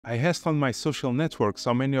I asked on my social networks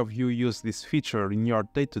how many of you use this feature in your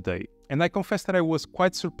day-to-day, and I confess that I was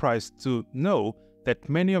quite surprised to know that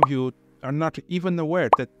many of you are not even aware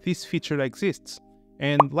that this feature exists,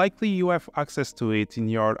 and likely you have access to it in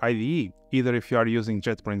your IDE. Either if you are using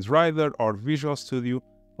JetBrains Rider or Visual Studio,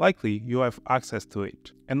 likely you have access to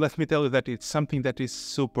it. And let me tell you that it's something that is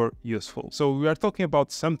super useful. So we are talking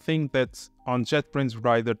about something that on JetBrains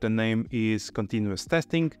Rider the name is continuous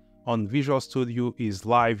testing, on Visual Studio is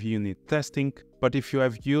live unit testing, but if you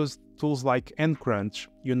have used tools like nCrunch,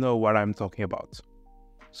 you know what I'm talking about.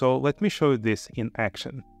 So let me show you this in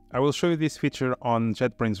action. I will show you this feature on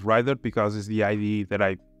JetBrains Rider because it's the IDE that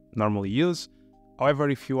I normally use.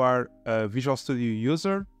 However, if you are a Visual Studio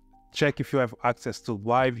user, check if you have access to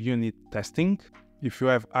live unit testing. If you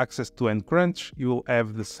have access to nCrunch, you will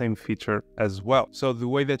have the same feature as well. So the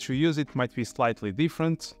way that you use it might be slightly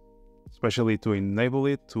different, especially to enable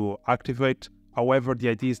it, to activate. However, the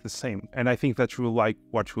idea is the same, and I think that you will like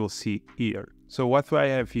what you will see here. So what do I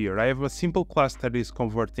have here? I have a simple class that is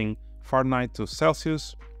converting Fahrenheit to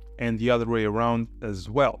Celsius, and the other way around as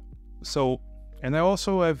well. And I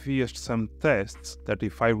also have here some tests that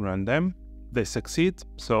if I run them, they succeed,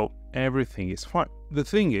 so everything is fine. The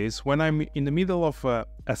thing is, when I'm in the middle of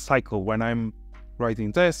a cycle, when I'm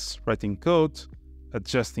writing tests, writing code,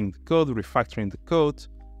 adjusting the code, refactoring the code,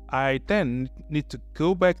 I then need to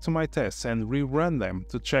go back to my tests and rerun them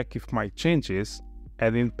to check if my changes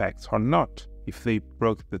had impact or not, if they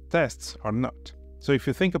broke the tests or not. So if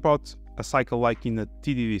you think about a cycle like in a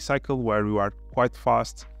TDD cycle where you are quite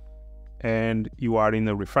fast and you are in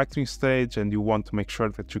a refactoring stage and you want to make sure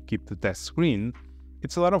that you keep the tests green,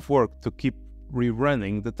 it's a lot of work to keep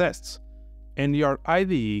rerunning the tests. And your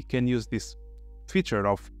IDE can use this feature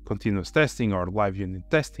of continuous testing or live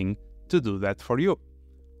unit testing to do that for you.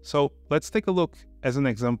 So let's take a look as an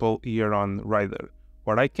example here on Rider.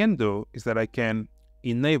 What I can do is that I can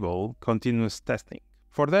enable continuous testing.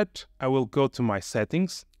 For that, I will go to my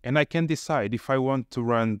settings and I can decide if I want to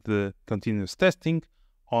run the continuous testing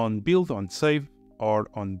on build, on save, or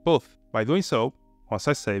on both. By doing so, once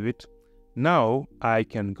I save it, now I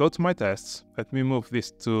can go to my tests. Let me move this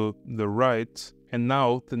to the right. And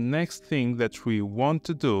now the next thing that we want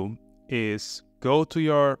to do is go to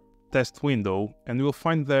your test window and you'll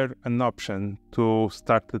find there an option to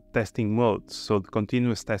start the testing modes, so the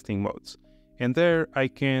continuous testing modes. And there I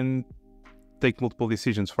can take multiple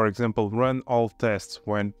decisions. For example, run all tests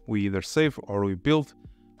when we either save or we build,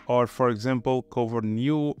 or for example, cover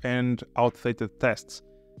new and outdated tests.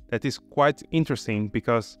 That is quite interesting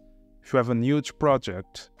because if you have a huge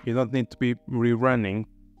project, you don't need to be rerunning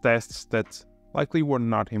tests that likely were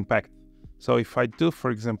not impacted. So if I do, for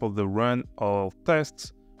example, the run all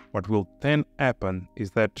tests, what will then happen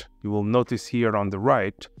is that you will notice here on the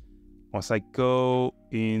right, once I go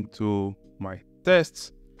into my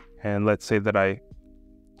tests, and let's say that I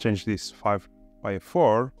change this 5 by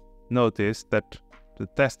 4, notice that the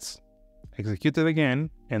tests executed again,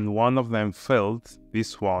 and one of them failed,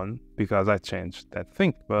 this one, because I changed that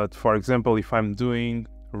thing. But for example, if I'm doing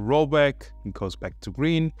a rollback, it goes back to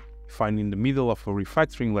green. If I'm in the middle of a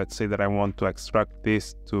refactoring, let's say that I want to extract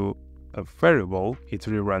this to a variable, it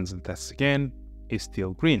reruns the test again, it's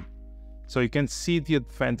still green. So you can see the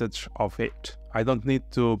advantage of it. I don't need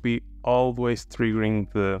to be always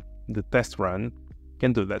triggering the test run. I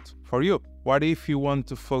can do that for you. What if you want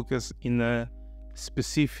to focus in a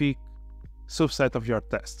specific subset of your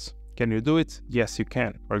tests? Can you do it? Yes, you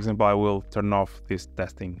can. For example, I will turn off this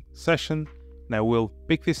testing session and I will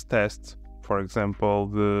pick this test, for example,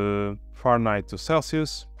 the Fahrenheit to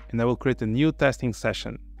Celsius, and I will create a new testing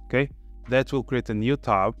session. Okay, that will create a new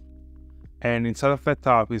tab, and inside of that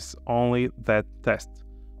tab is only that test.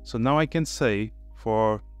 So now I can say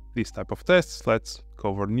for this type of tests, let's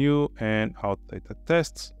cover new and outdated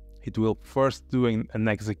tests. It will first do an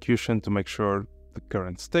execution to make sure the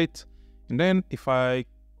current state. And then if I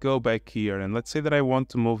go back here and let's say that I want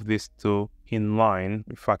to move this to inline,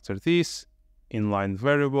 refactor this, inline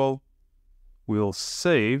variable, we'll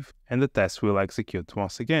save and the test will execute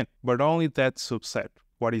once again, but only that subset.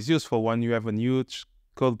 What is useful when you have a huge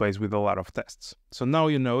code base with a lot of tests. So now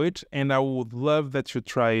you know it, and I would love that you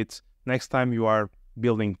try it next time you are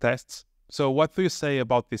building tests. So what do you say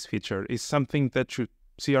about this feature? Is something that you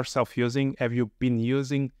see yourself using? Have you been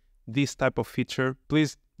using this type of feature?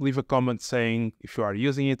 Please leave a comment saying if you are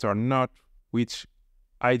using it or not, which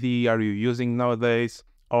IDE are you using nowadays,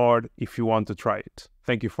 or if you want to try it.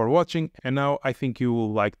 Thank you for watching, and now I think you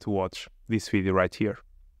will like to watch this video right here.